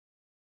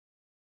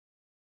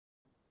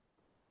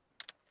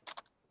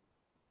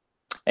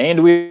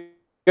And we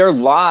are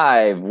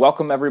live.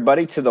 Welcome,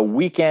 everybody, to the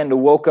Weekend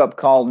Woke Up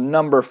Call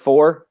number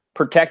 4.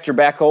 Protect your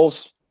back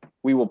holes.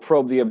 We will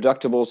probe the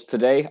abductables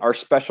today. Our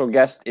special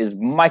guest is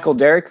Michael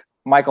Derrick.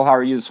 Michael, how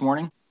are you this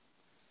morning?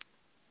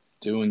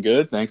 Doing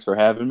good. Thanks for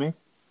having me.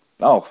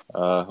 Oh,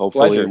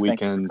 hopefully pleasure. we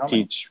can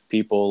teach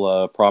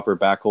people proper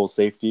back hole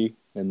safety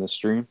in the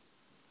stream.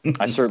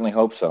 I certainly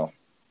hope so.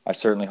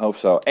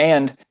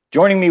 And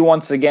joining me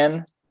once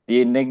again,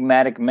 the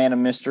enigmatic man of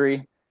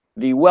mystery,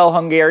 the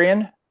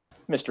well-Hungarian,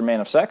 Mr. Man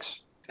of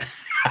Sex.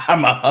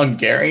 I'm a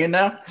Hungarian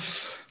now?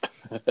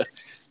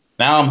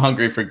 Now I'm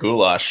hungry for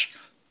goulash.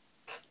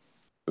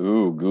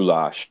 Ooh,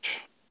 goulash.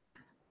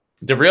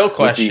 The real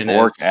question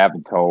is...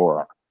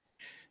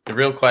 The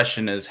real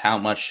question is, how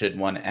much should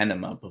one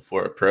enema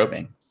before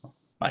probing,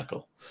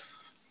 Michael?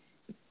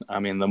 I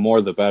mean, the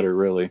more the better,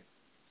 really.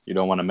 You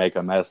don't want to make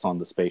a mess on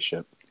the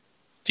spaceship.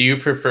 Do you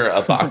prefer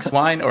a box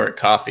wine or a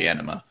coffee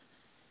enema?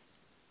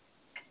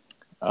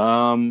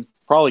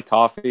 Probably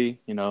coffee,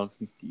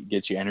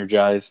 get you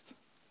energized.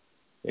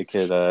 It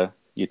could,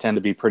 you tend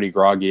to be pretty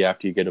groggy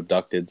after you get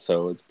abducted,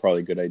 so it's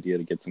probably a good idea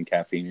to get some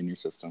caffeine in your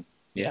system.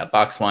 Yeah,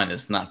 box wine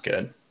is not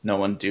good. No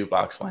one do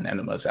box wine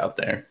enemas out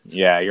there.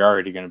 Yeah, you're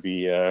already going to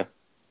be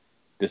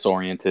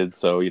disoriented,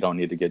 so you don't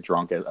need to get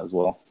drunk as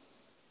well.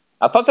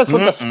 I thought that's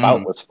what the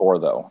spout was for,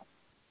 though.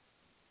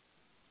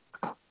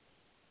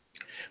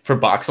 For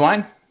box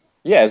wine?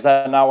 Yeah, is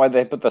that not why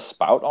they put the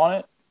spout on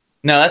it?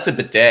 No, that's a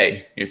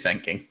bidet, you're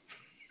thinking.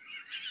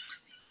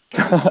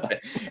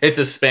 It's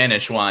a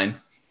Spanish wine.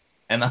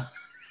 And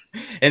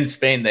in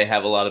Spain, they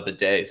have a lot of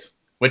bidets,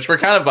 which we're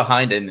kind of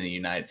behind in the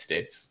United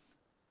States.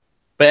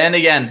 But and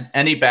again,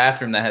 any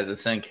bathroom that has a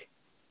sink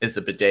is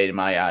a bidet in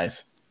my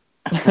eyes.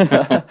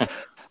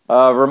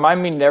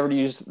 Remind me never to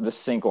use the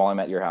sink while I'm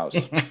at your house.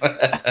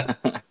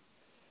 Yeah,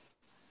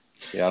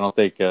 I don't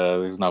think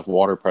there's enough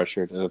water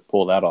pressure to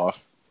pull that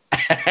off.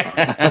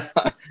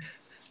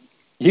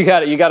 You got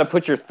to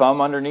put your thumb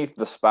underneath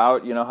the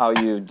spout. You know how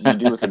you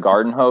do with the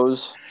garden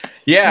hose.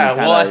 Yeah,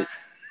 well,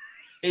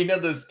 you know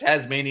those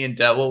Tasmanian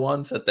devil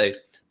ones that they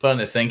put in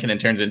the sink and it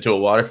turns into a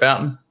water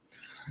fountain?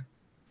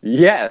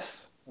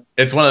 Yes.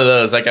 It's one of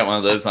those. I got one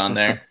of those on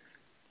there.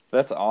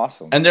 That's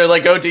awesome. And they're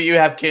like, "Oh, do you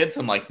have kids?"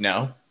 I'm like,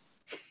 "No."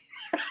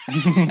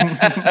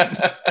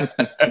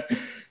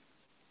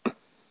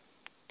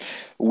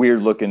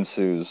 Weird look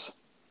ensues.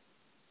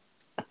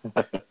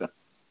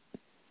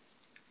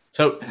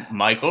 So,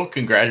 Michael,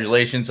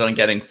 congratulations on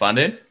getting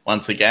funded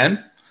once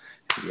again.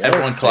 Yes,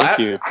 everyone clap. Thank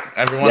you.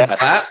 Everyone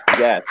clap.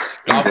 Yes.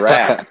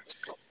 Congrats.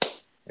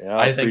 Yeah,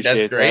 I think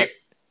that's great.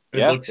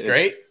 It looks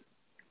great.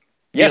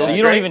 Yeah, so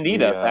you don't even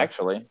need us,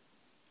 actually.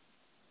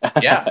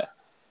 Yeah.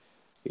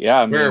 Yeah,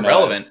 I mean, we're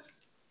irrelevant.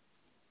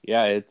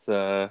 Yeah, it's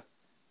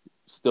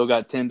still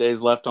got 10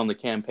 days left on the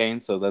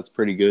campaign, so that's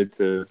pretty good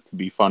to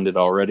be funded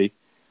already.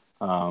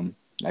 I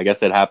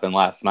guess it happened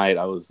last night.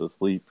 I was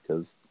asleep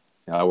because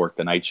I worked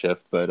the night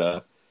shift,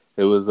 but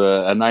it was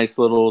a nice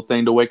little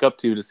thing to wake up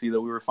to see that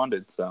we were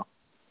funded. So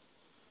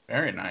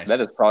very nice.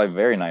 That is probably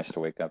very nice to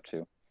wake up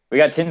to. We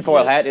got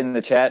Tinfoil Hat in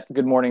the chat.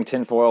 Good morning,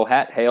 Tinfoil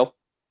Hat. Hail.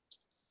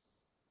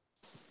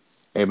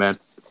 Hey, man.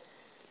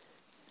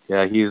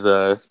 Yeah, he's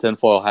a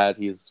Tinfoil Hat.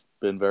 He's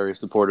been very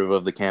supportive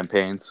of the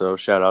campaign, so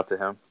shout out to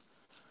him.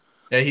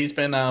 Yeah, he's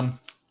been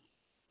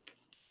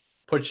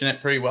pushing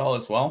it pretty well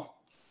as well.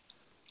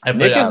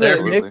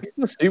 Nick's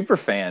a super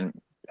fan.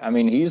 I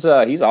mean, he's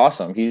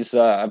awesome.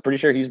 I'm pretty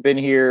sure he's been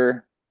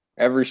here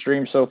every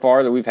stream so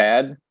far that we've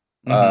had.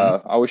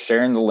 I was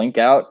sharing the link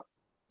out.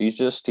 He's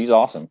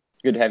awesome.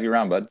 Good to have you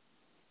around, bud.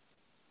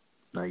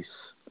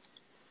 Nice.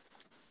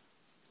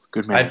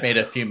 Good man. I've made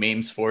a few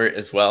memes for it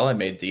as well. I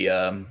made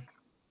the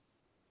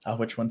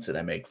which ones did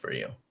I make for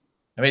you?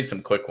 I made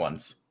some quick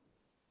ones.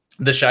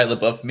 The Shia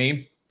LaBeouf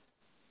meme.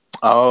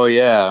 Oh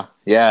yeah.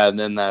 Yeah, and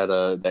then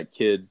that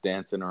kid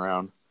dancing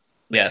around.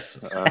 Yes.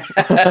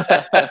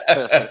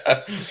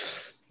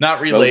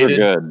 Not related.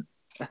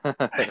 Those are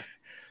good.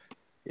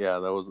 Yeah,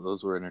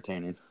 those were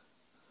entertaining.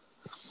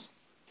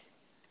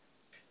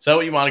 So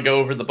you want to go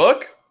over the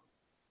book?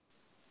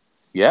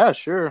 Yeah,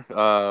 sure.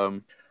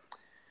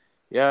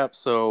 Yeah,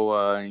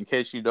 so in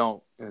case you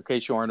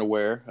aren't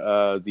aware,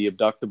 The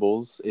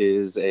Abductables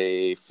is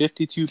a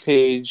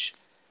 52-page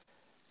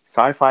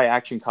sci-fi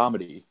action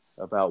comedy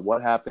about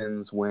what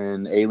happens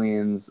when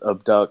aliens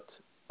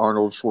abduct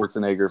Arnold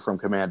Schwarzenegger from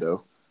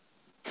Commando,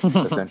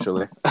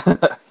 essentially.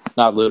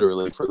 Not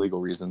literally for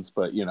legal reasons,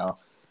 but,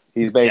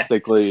 he's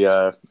basically,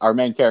 our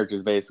main character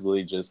is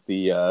basically just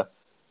the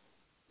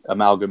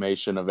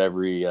amalgamation of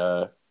every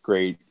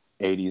great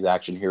 80s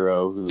action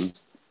hero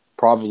who's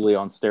probably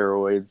on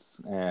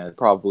steroids and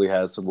probably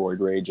has some roid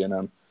rage in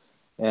him.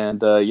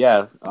 And,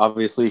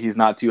 obviously he's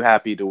not too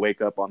happy to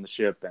wake up on the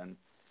ship and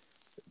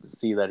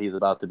see that he's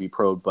about to be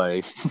probed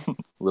by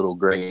little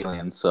gray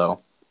aliens. So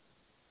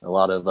a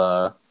lot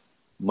of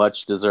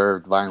much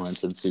deserved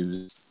violence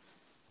ensues,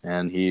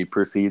 and he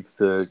proceeds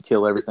to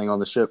kill everything on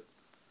the ship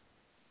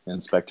in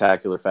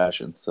spectacular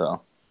fashion.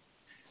 So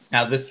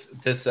now this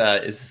is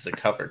a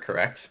cover,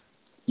 correct?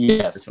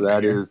 Yes,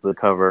 that is the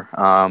cover.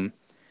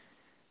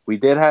 We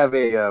did have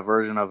a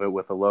version of it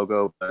with a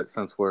logo, but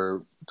since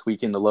we're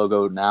tweaking the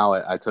logo now,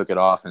 I took it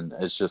off, and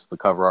it's just the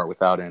cover art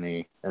without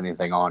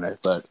anything on it.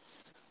 But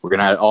we're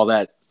gonna have all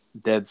that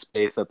dead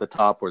space at the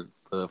top where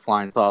the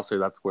flying saucer.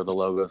 That's where the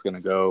logo is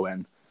gonna go,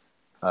 and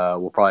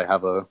we'll probably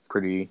have a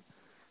pretty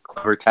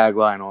clever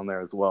tagline on there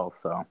as well.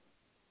 So,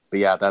 but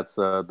yeah, that's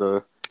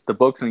the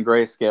book's in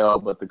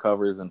grayscale, but the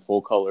cover is in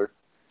full color,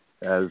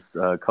 as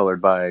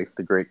colored by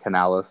the great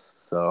Canales.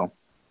 So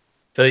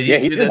yeah,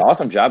 he did an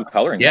awesome job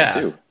coloring that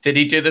too. Did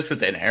he do this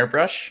with an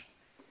airbrush?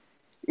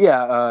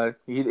 Yeah,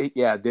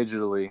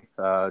 digitally,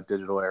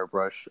 digital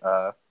airbrush.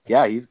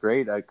 Yeah, he's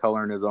great at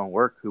coloring his own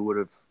work. Who would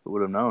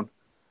have known?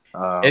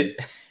 It's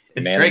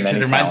great because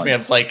it reminds me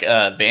of like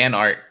van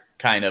art,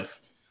 kind of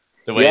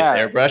the way it's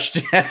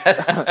airbrushed.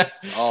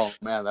 Oh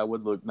man, that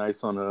would look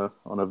nice on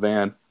a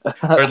van.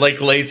 Or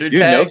like laser tag.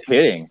 No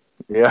kidding.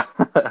 Yeah.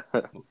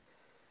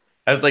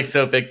 I was like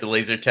so big the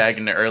laser tag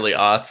in the early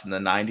aughts in the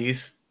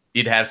 90s.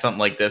 You'd have something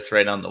like this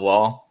right on the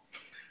wall.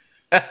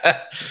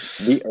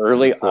 The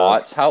early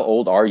aughts? How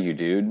old are you,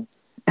 dude?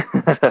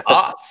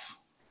 Aughts.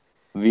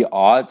 The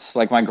aughts?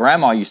 Like my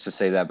grandma used to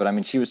say that, but I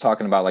mean, she was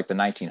talking about like the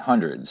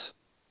 1900s.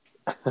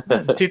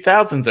 The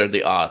 2000s are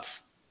the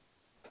aughts.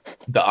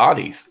 The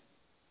oddies.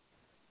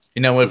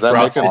 You know, with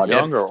frosted tips.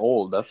 Young or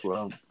old? That's what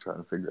I'm trying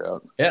to figure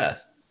out. Yeah.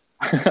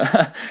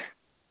 Yeah,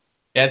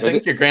 I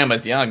think your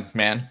grandma's young,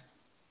 man.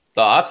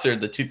 The aughts are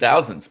the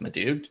 2000s, my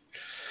dude.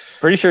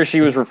 Pretty sure she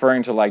was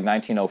referring to like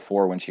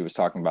 1904 when she was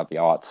talking about the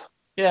aughts.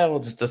 Yeah, well,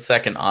 it's the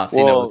second aughts,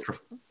 you know, with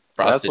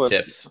frosted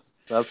tips.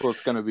 That's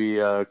what's going to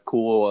be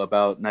cool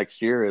about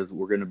next year is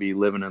we're going to be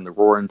living in the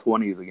roaring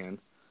 20s again.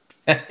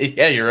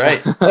 Yeah, you're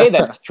right. Hey,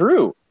 that's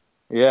true.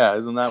 Yeah,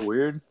 isn't that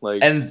weird?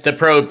 Like, and the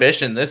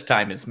prohibition this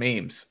time is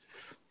memes.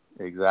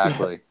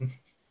 Exactly.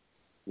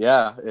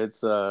 Yeah,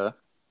 it's the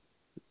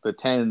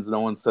 10s. No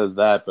one says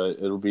that, but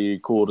it'll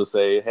be cool to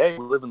say, hey,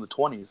 we live in the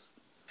 20s.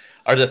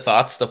 Are the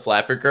thoughts the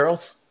flapper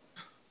girls?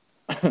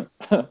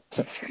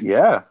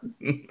 Yeah.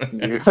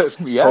 Yeah,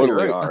 totally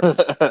are.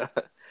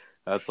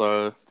 That's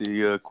the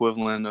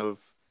equivalent of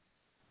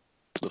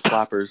the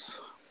flappers.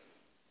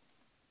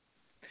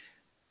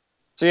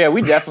 So yeah,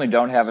 we definitely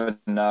don't have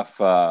enough.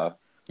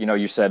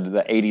 You said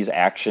the '80s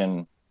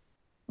action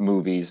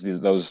movies,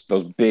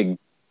 those big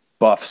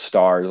buff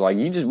stars. Like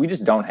we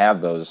just don't have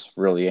those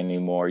really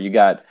anymore. You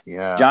got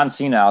John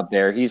Cena out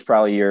there. He's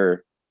probably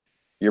you're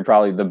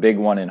probably the big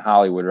one in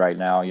Hollywood right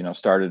now. You know,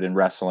 started in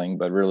wrestling,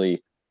 but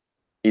really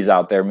he's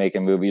out there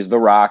making movies. The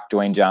Rock,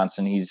 Dwayne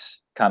Johnson,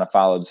 he's kind of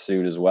followed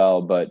suit as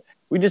well. But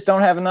we just don't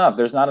have enough.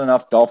 There's not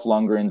enough Dolph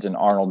Lundgrens and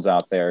Arnolds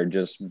out there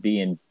just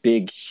being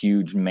big,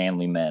 huge,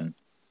 manly men.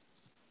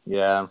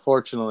 Yeah,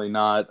 unfortunately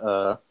not.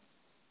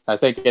 I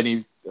think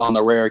on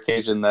the rare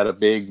occasion that a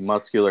big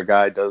muscular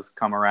guy does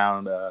come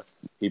around,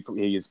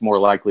 he's more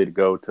likely to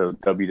go to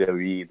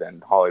WWE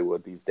than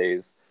Hollywood these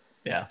days.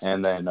 Yeah.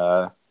 And then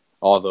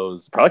all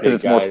those probably because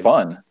it's more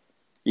fun.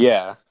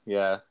 Yeah.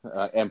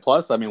 And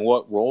plus, I mean,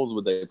 what roles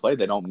would they play?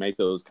 They don't make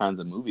those kinds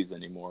of movies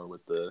anymore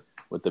with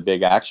the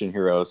big action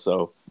heroes.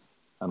 So,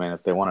 I mean,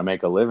 if they want to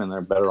make a living,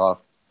 they're better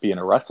off being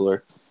a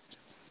wrestler.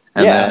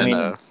 And I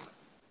mean,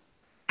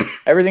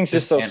 everything's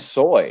just so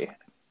soy.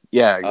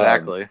 Yeah,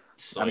 exactly.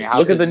 I mean,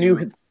 look at the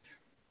new.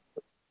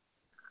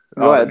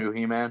 Go ahead. The new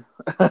He-Man.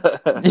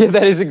 Yeah,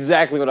 that is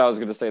exactly what I was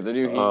going to say. The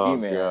new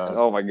He-Man. God.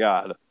 Oh my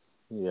god.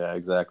 Yeah,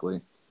 exactly.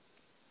 I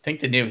think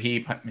the new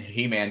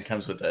He-Man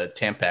comes with a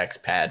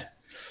Tampax pad.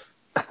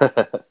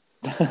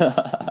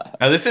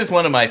 Now, this is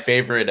one of my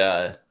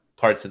favorite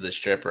parts of the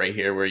strip right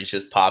here, where he's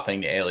just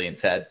popping the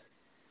alien's head.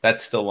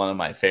 That's still one of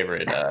my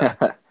favorite. That's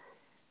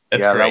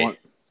great. That one,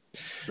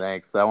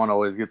 thanks. That one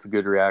always gets a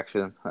good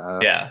reaction.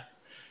 Yeah.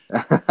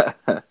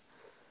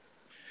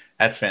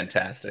 That's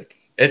fantastic.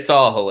 It's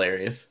all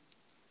hilarious.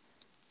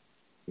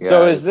 Yeah,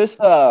 so is this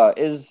a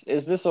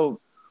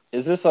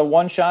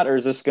one shot, or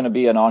is this going to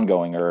be an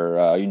ongoing, or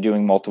are you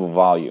doing multiple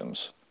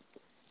volumes?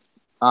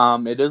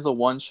 It is a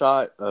one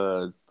shot.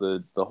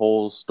 The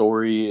whole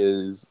story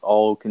is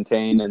all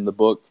contained in the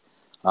book.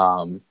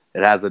 It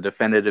has a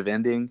definitive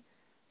ending,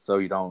 so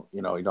you don't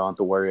have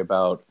to worry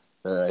about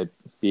it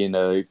being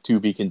a to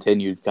be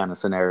continued kind of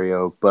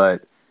scenario.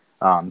 But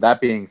that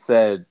being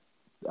said,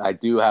 I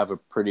do have a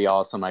pretty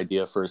awesome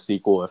idea for a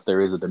sequel if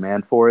there is a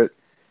demand for it.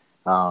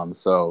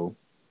 So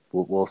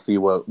we'll see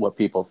what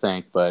people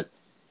think. But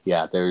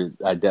yeah,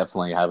 I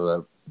definitely have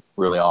a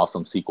really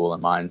awesome sequel in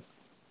mind.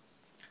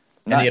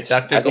 And nice. The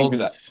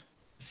Abductables.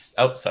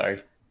 Oh,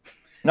 sorry.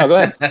 No, go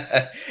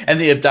ahead. And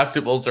the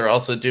Abductables are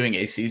also doing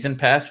a season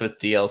pass with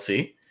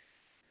DLC.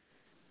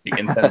 You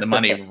can send the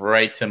money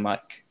right to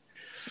Mike.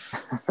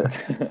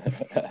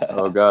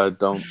 Oh God!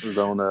 Don't give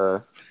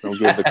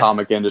the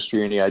comic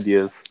industry any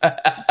ideas.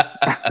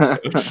 I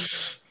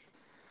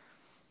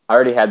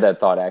already had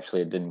that thought.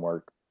 Actually, it didn't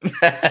work.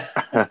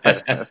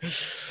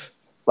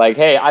 Like,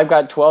 hey, I've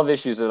got 12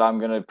 issues that I'm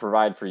going to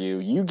provide for you.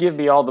 You give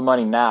me all the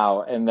money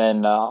now, and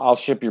then I'll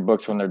ship your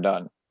books when they're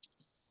done.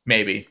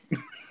 Maybe.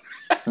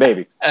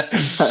 No,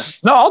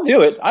 I'll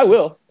do it. I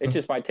will. It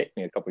just might take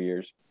me a couple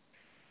years.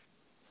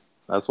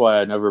 That's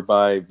why I never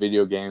buy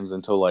video games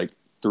until like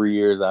 3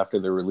 years after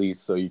the release,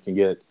 so you can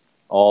get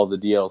all the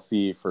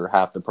DLC for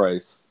half the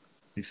price.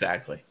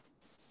 Exactly.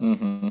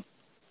 Mm-hmm.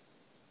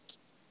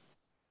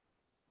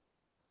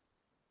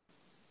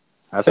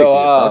 I think the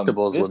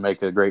Abductables would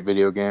make a great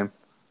video game.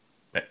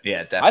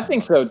 Yeah, definitely. I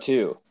think so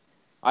too.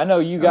 I know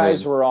you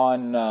guys were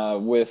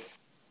on with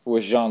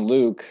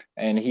Jean-Luc,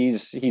 and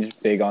he's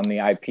big on the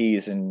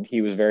IPs, and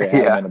he was very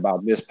adamant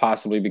about this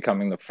possibly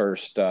becoming the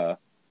first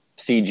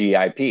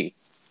CG IP.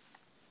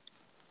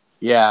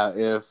 Yeah,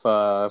 if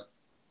the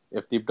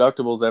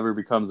Abductables ever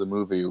becomes a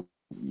movie,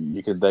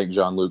 you can thank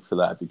Jean-Luc for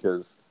that,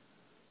 because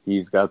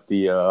he's got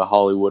the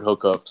Hollywood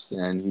hookups,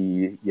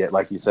 and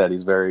like you said,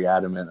 he's very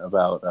adamant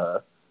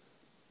about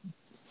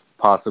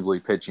possibly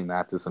pitching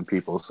that to some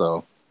people.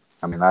 So,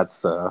 I mean,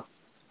 that's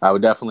I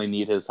would definitely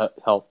need his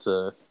help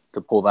to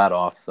pull that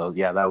off. So,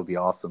 yeah, that would be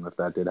awesome if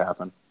that did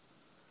happen.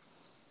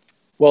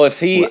 Well, oh,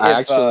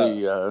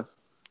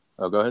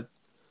 go ahead.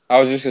 I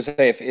was just gonna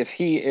say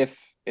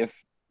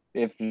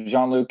if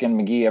Jean-Luc and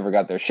McGee ever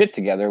got their shit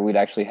together, we'd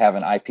actually have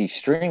an IP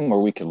stream where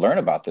we could learn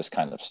about this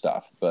kind of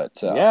stuff.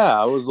 But yeah,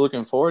 I was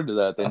looking forward to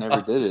that. They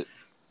never did it.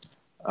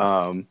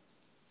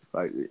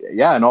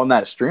 Yeah, and on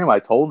that stream, I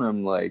told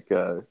him, like,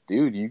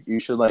 dude, you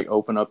should like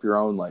open up your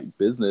own like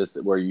business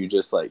where you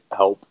just like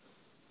help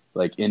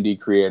like indie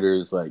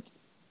creators like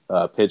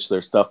pitch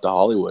their stuff to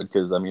Hollywood,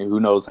 because I mean, who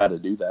knows how to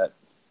do that?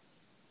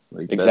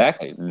 Like,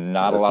 exactly,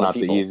 not a lot of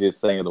people. The easiest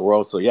thing in the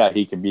world. So yeah,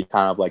 he can be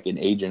kind of like an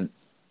agent,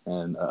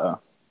 and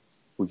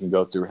we can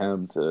go through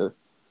him to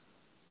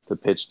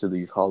pitch to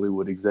these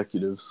Hollywood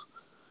executives.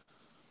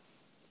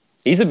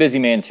 He's a busy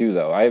man too,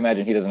 though. I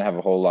imagine he doesn't have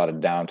a whole lot of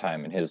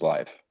downtime in his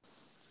life.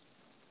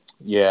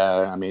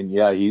 Yeah, I mean,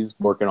 yeah, he's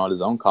working on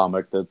his own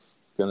comic that's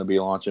going to be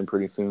launching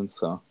pretty soon.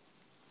 So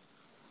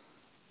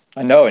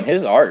I know, and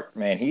his art,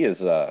 man,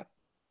 he's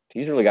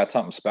really got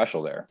something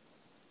special there.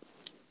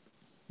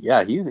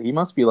 Yeah, he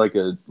must be like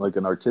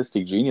an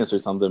artistic genius or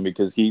something,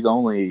 because he's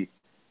only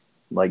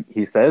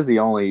he says he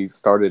only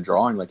started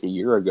drawing like a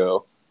year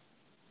ago,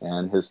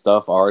 and his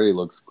stuff already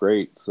looks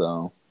great.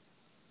 So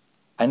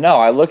I know,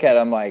 I look at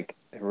him like,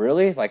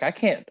 really? Like,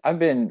 I've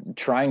been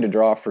trying to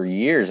draw for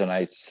years, and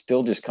I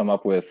still just come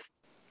up with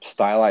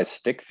stylized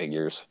stick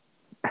figures.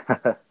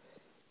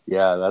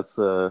 Yeah, that's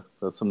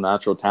some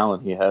natural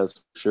talent he has,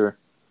 for sure.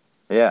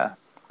 Yeah,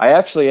 I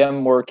actually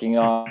am working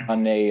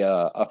on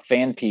a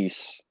fan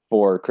piece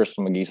for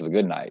Crystal McGee's The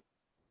Good Night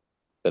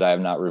that I have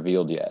not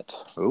revealed yet.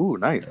 Oh,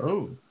 nice.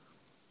 Oh,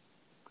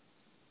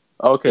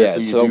 okay. Yeah,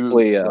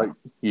 so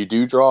you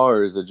do draw,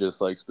 or is it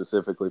just like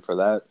specifically for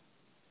that?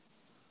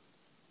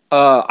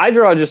 I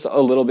draw just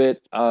a little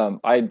bit.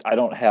 I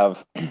don't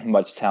have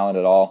much talent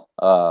at all.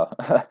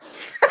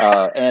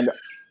 And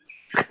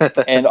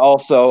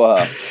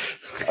also,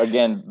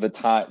 again, the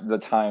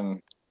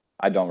time,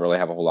 I don't really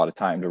have a whole lot of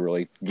time to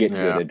really get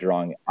good at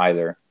drawing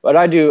either. But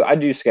I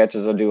do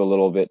sketches. I do a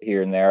little bit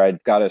here and there.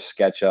 I've got a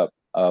sketch up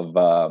of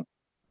the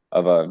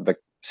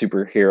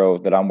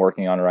superhero that I'm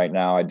working on right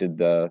now. I did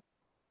the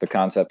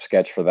concept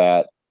sketch for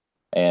that,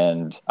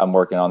 and I'm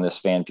working on this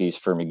fan piece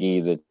for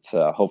McGee that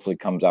hopefully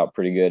comes out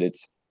pretty good.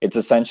 It's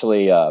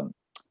essentially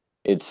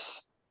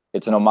it's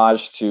an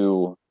homage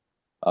to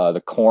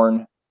the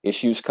Korn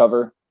Issues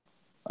cover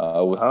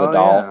with the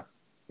doll.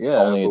 Yeah,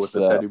 only with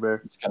the teddy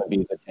bear. It's gonna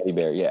be the teddy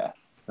bear. Yeah.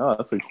 Oh,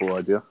 that's a cool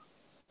idea.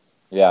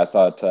 Yeah, I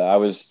thought I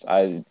was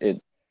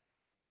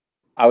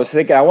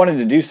thinking I wanted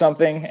to do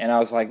something, and I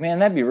was like, man,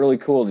 that'd be really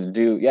cool to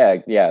do. Yeah,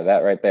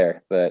 that right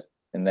there.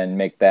 And then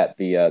make that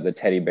the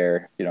teddy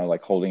bear,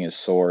 like holding his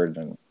sword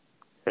and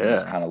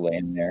just kind of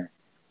laying there.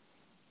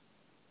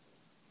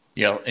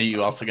 Yeah, are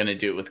you also gonna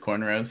do it with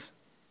cornrows?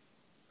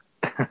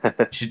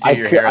 You should do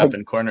your hair up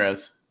in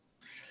cornrows.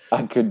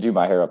 I could do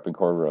my hair up in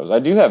cornrows. I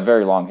do have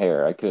very long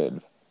hair. I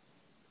could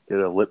get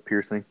a lip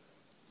piercing.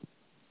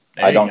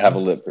 I don't have a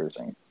lip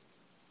piercing.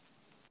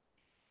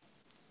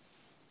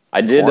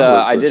 I did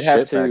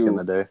have to back in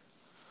the day.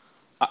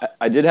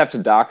 I did have to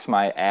dox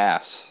my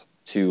ass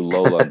to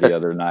Lola the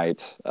other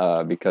night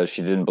because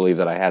she didn't believe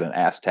that I had an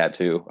ass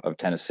tattoo of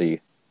Tennessee.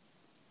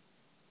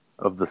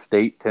 Of the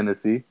state,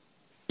 Tennessee?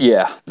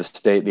 Yeah, the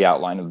state, the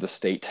outline of the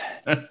state.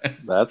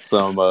 That's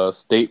some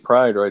state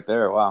pride right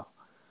there. Wow.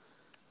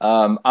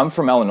 I'm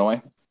from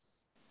Illinois.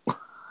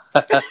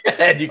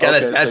 And you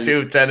got a tattoo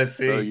of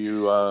Tennessee. So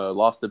you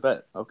lost a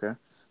bet. Okay.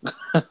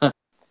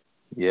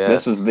 Yeah.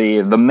 This was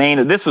the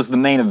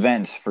main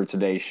event for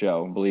today's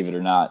show, believe it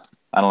or not.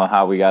 I don't know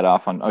how we got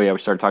off on. Oh yeah, we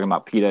started talking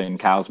about PETA and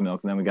cow's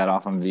milk, and then we got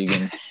off on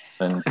vegan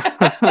and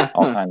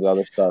all kinds of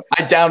other stuff.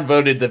 I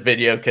downvoted the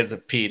video because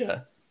of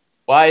PETA.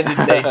 Why did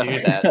they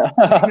do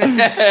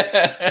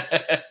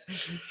that?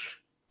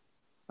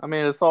 I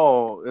mean, it's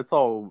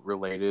all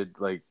related.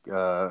 Like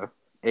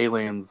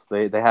aliens,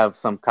 they have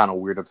some kind of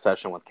weird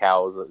obsession with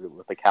cows,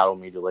 with the cattle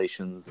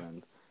mutilations,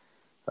 and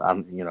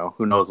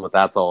who knows what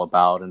that's all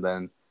about. And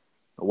then,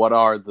 what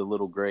are the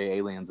little gray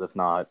aliens if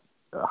not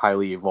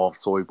highly evolved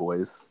soy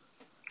boys?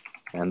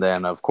 And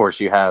then, of course,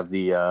 you have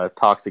the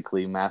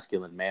toxically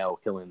masculine male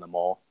killing them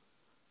all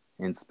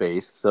in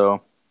space.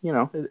 So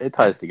it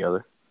ties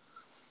together.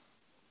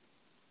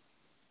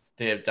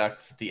 They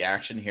abduct the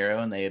action hero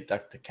and they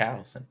abduct the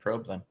cows and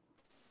probe them.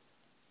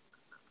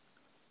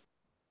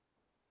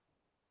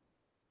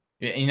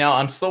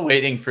 I'm still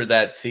waiting for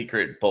that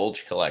secret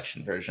Bulge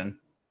collection version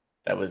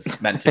that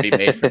was meant to be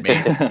made for me.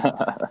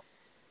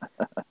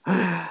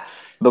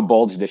 The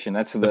Bulge edition.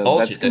 That's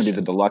going to be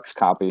the deluxe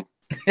copy.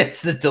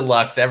 It's the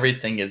deluxe.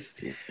 Everything is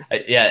then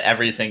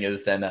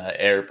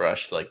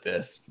airbrushed like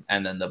this,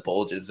 and then the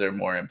bulges are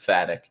more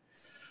emphatic.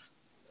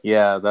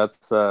 Yeah,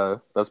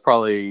 that's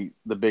probably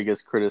the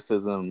biggest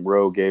criticism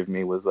Roe gave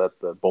me, was that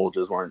the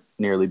bulges weren't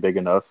nearly big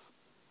enough.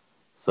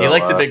 So he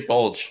likes a big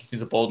bulge.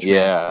 He's a bulge man.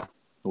 Yeah,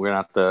 we're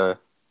gonna have to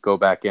go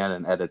back in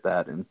and edit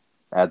that and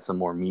add some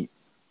more meat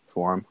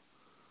for him.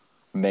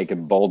 Make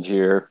it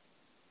bulgier.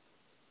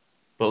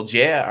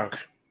 Bulgier.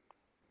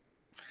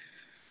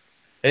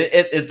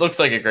 It looks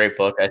like a great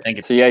book. I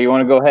think. So you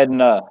want to go ahead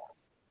and a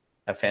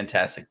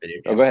fantastic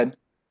video game. Oh, go ahead.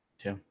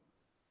 Too.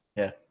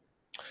 Yeah.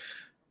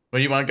 What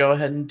do you want to go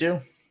ahead and do?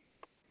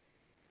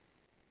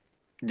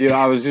 Dude,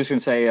 I was just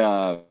gonna say,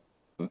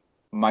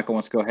 Michael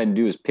wants to go ahead and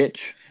do his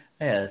pitch.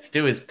 Yeah, let's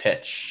do his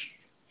pitch.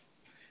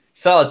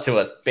 Sell it to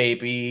us,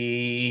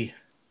 baby.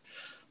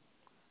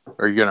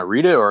 Are you gonna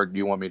read it, or do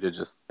you want me to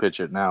just pitch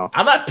it now?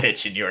 I'm not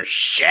pitching your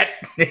shit.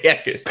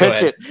 Yeah, pitch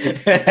it.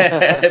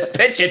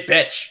 Pitch it,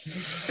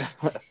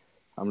 bitch.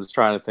 I'm just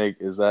trying to think.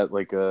 Is that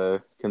like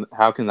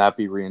how can that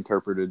be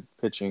reinterpreted?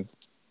 Pitching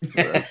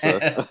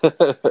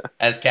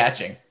as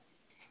catching.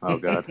 Oh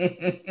God.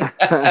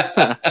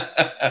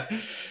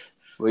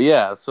 Well,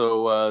 yeah.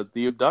 So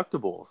the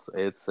Abductables.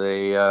 It's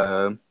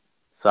a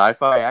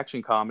sci-fi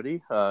action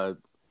comedy.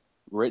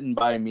 Written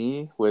by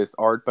me with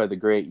art by the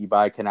great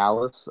Ibai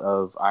Canales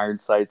of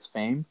Ironsight's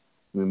fame.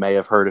 You may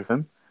have heard of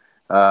him.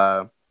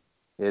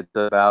 It's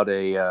about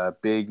a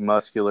big,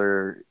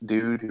 muscular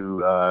dude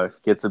who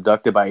gets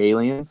abducted by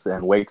aliens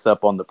and wakes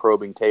up on the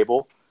probing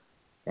table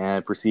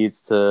and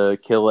proceeds to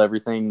kill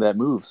everything that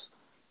moves.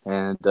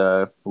 And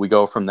we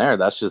go from there.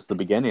 That's just the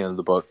beginning of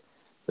the book.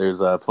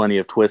 There's plenty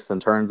of twists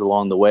and turns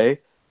along the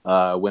way.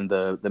 When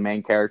the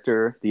main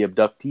character, the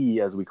abductee,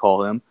 as we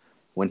call him,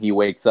 when he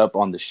wakes up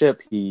on the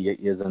ship, he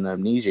is an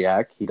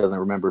amnesiac. He doesn't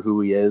remember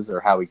who he is or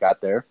how he got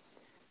there.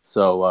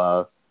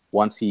 So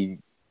once he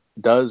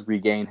does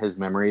regain his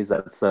memories,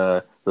 that's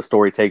the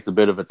story takes a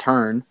bit of a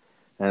turn,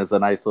 and it's a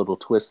nice little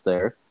twist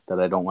there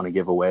that I don't want to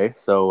give away.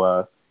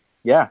 So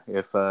yeah,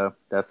 if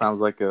that sounds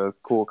like a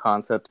cool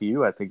concept to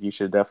you, I think you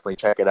should definitely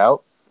check it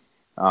out.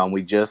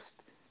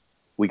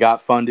 We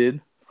got funded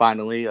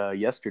finally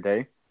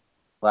yesterday.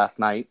 Last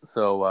night,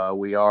 so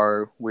we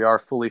are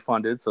fully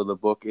funded, so the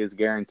book is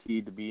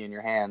guaranteed to be in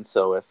your hands.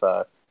 So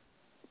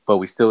but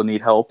we still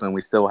need help, and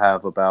we still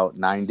have about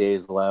 9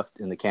 days left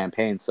in the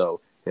campaign.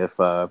 So if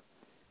the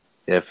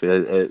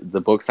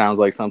book sounds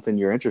like something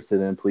you're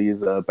interested in,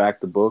 please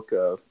back the book,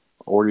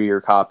 order your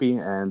copy,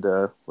 and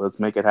let's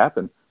make it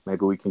happen.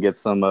 Maybe we can get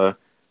some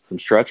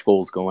stretch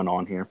goals going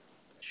on here.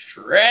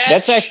 Stretch.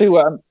 That's actually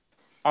what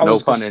I no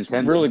was pun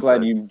intended. Really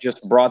glad you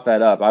just brought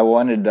that up.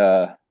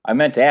 I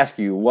meant to ask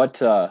you what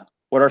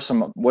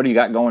do you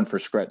got going for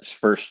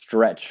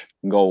stretch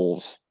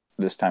goals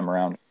this time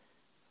around?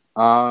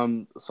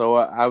 So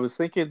I was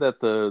thinking that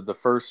the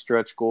first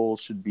stretch goal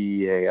should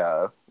be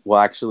we'll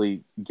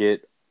actually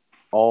get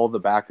all the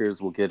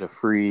backers will get a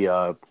free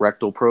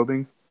rectal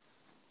probing.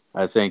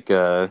 I think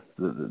that'll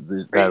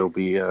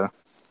be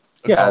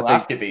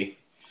colonoscopy.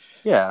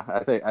 Yeah,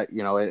 I think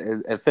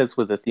it fits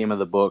with the theme of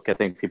the book. I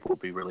think people will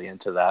be really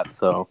into that.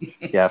 So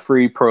yeah,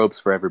 free probes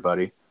for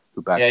everybody.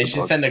 Yeah, you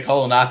should send a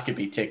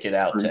colonoscopy ticket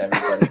out to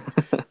everybody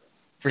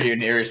for your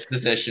nearest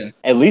physician.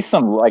 At least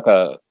some like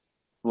a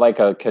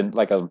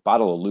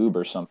bottle of lube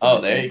or something.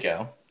 Oh, there you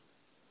go.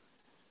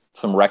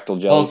 Some rectal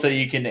gel. Well, so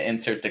you can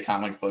insert the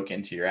comic book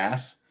into your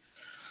ass.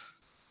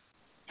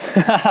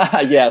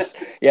 Yes,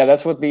 yeah,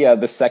 that's what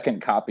the second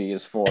copy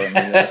is for.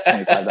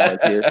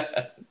 $25 tier.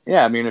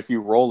 Yeah, I mean, if you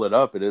roll it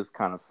up, it is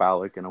kind of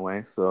phallic in a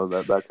way, so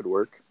that could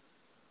work.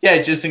 Yeah,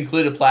 just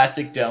include a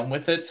plastic dome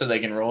with it so they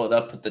can roll it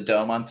up, put the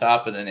dome on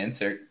top, and then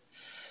insert.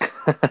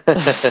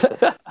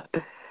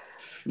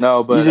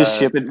 No, but you just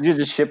ship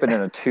it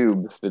in a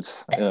tube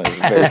that's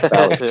very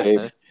phallic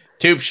shape.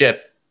 Tube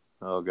ship.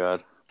 Oh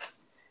God.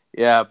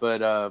 Yeah,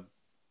 but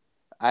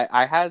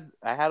I had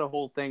a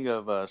whole thing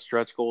of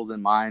stretch goals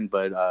in mind,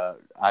 but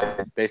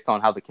based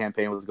on how the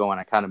campaign was going,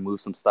 I kind of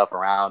moved some stuff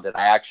around, and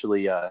I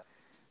actually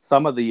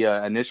some of the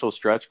initial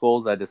stretch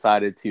goals I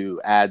decided to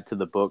add to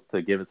the book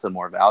to give it some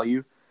more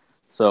value.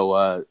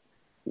 So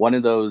one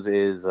of those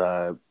is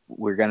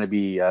we're going to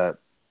be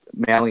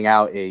mailing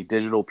out a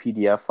digital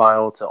PDF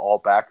file to all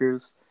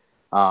backers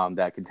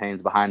that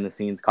contains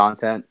behind-the-scenes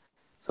content.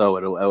 So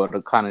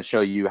it'll kind of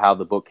show you how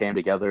the book came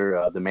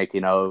together, the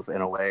making of,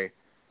 in a way.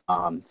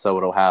 So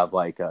it'll have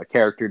like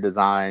character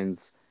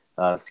designs,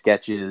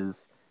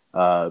 sketches,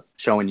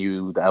 showing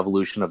you the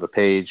evolution of a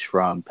page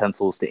from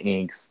pencils to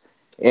inks,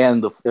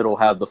 and it'll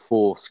have the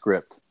full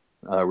script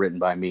written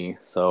by me.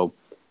 So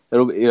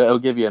it'll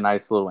give you a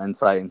nice little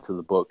insight into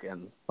the book,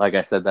 and like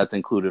I said, that's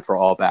included for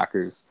all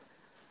backers.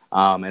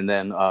 And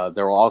then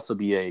there will also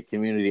be a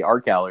community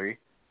art gallery.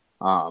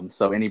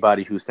 So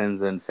anybody who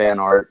sends in fan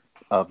art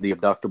of the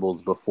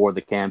Abductables before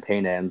the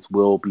campaign ends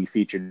will be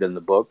featured in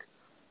the book.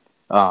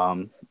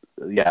 So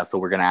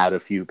we're going to add a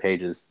few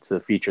pages to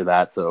feature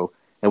that. So,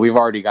 and we've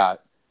already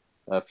got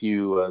a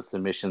few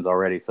submissions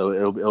already. So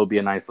it'll be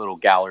a nice little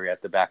gallery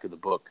at the back of the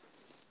book.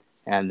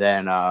 And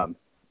then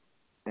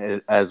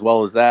as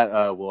well as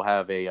that, we'll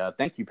have a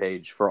thank you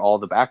page for all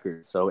the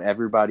backers. So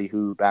everybody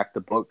who backed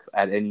the book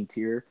at any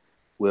tier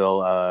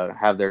will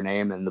have their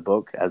name in the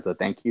book as a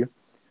thank you.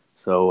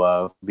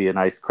 So be a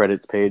nice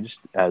credits page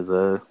as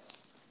a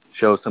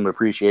show some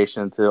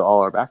appreciation to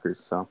all our backers.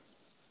 So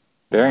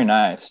very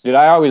nice, dude.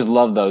 I always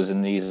love those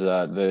in these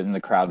in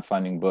the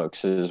crowdfunding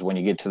books. Is when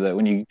you get to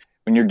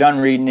when you're done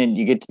reading it,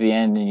 you get to the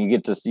end and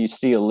you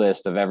see a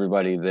list of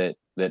everybody that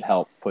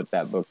helped put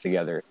that book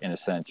together. In a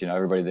sense,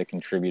 everybody that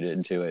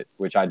contributed to it,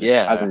 which I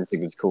really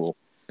think is cool.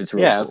 It's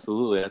really cool.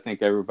 Absolutely. I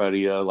think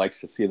everybody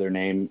likes to see their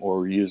name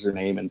or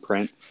username in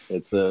print.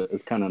 It's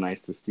kind of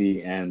nice to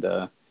see, and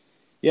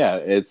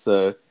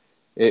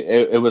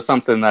it was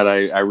something that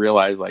I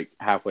realized like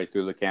halfway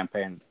through the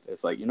campaign.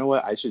 It's like, you know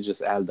what, I should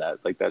just add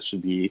that. Like that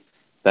should be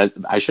that.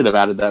 I should have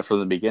added that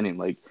from the beginning.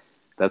 Like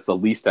that's the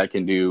least I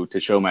can do to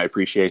show my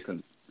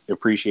appreciation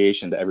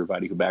to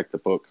everybody who backed the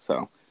book.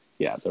 So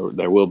yeah,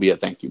 there will be a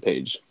thank you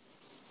page.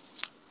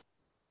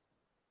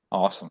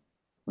 Awesome.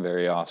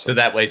 Very awesome. So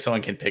that way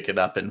someone can pick it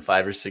up in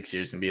 5 or 6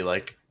 years and be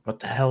like, what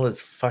the hell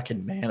is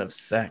fucking Man of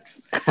Sex?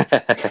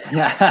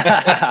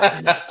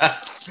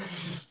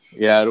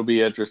 Yeah, it'll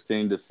be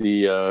interesting to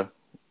see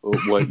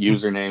what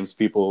usernames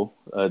people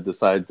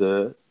decide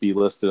to be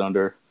listed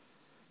under.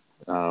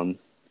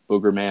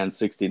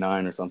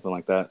 Boogerman69 or something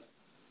like that.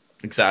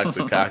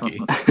 Exactly,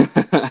 cocky.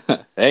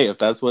 Hey, if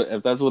that's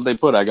what they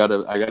put, I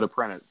gotta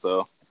print it.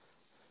 So.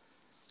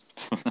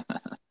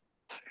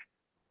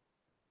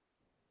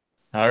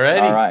 All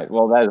right.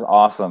 Well, that is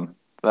awesome.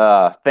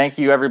 Thank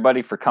you,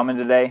 everybody, for coming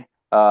today.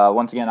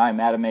 Once again, I'm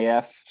Adam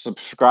AF.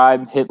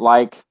 Subscribe, hit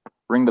like,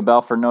 ring the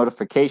bell for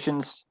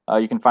notifications.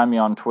 You can find me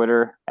on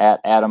Twitter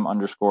at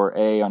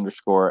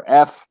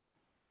Adam_A_F.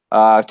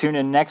 Tune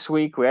in next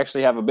week. We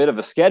actually have a bit of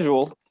a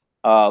schedule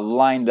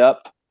lined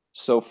up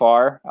so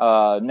far.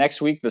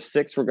 Next week, the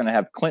 6th, we're going to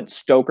have Clint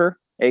Stoker,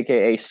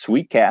 a.k.a.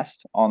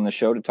 Sweetcast, on the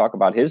show to talk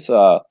about his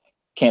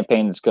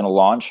campaign that's going to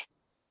launch.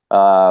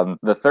 The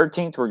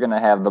 13th, we're going to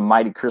have the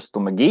mighty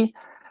Crystal McGee,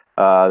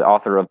 the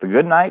author of The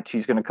Good Night.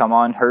 She's going to come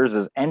on. Hers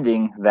is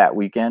ending that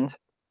weekend.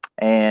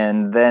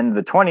 And then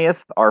the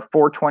 20th, our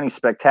 420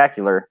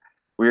 Spectacular,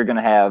 we're going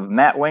to have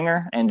Matt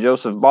Winger and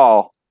Joseph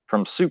Ball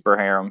from Super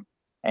Harem.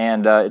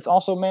 And it's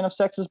also Man of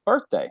Sex's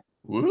birthday.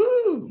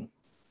 Woo!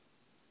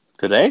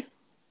 Today?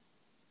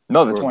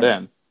 No, the 20th.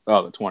 Then?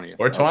 Oh, the 20th.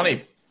 420.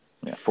 Okay.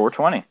 Yeah,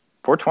 420.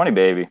 420,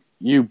 baby.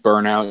 You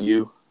burnout,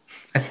 you.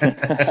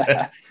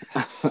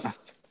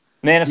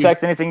 Man of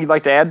Sex, anything you'd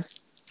like to add?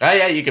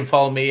 Yeah, you can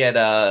follow me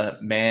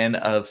at Man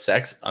of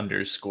Sex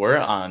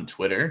 _ on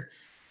Twitter.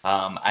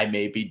 I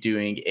may be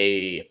doing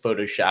a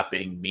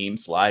photoshopping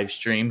memes live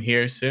stream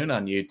here soon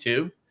on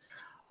YouTube.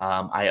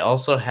 I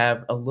also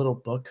have a little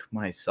book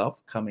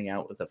myself coming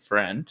out with a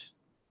friend,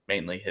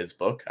 mainly his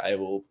book. I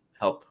will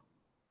help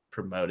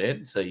promote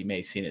it, so you may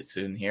have seen it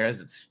soon here as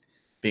it's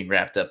being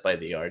wrapped up by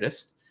the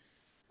artist.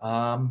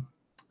 And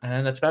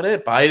that's about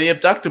it. Buy the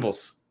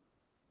Abductables.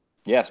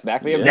 Yes,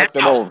 back the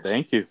Abductables.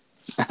 Thank you.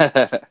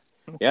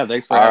 Yeah,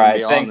 thanks for having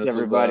me on. Thanks, this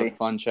everybody. was a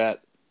fun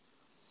chat.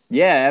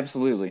 Yeah,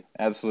 absolutely.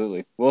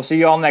 Absolutely. We'll see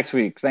you all next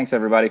week. Thanks,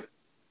 everybody.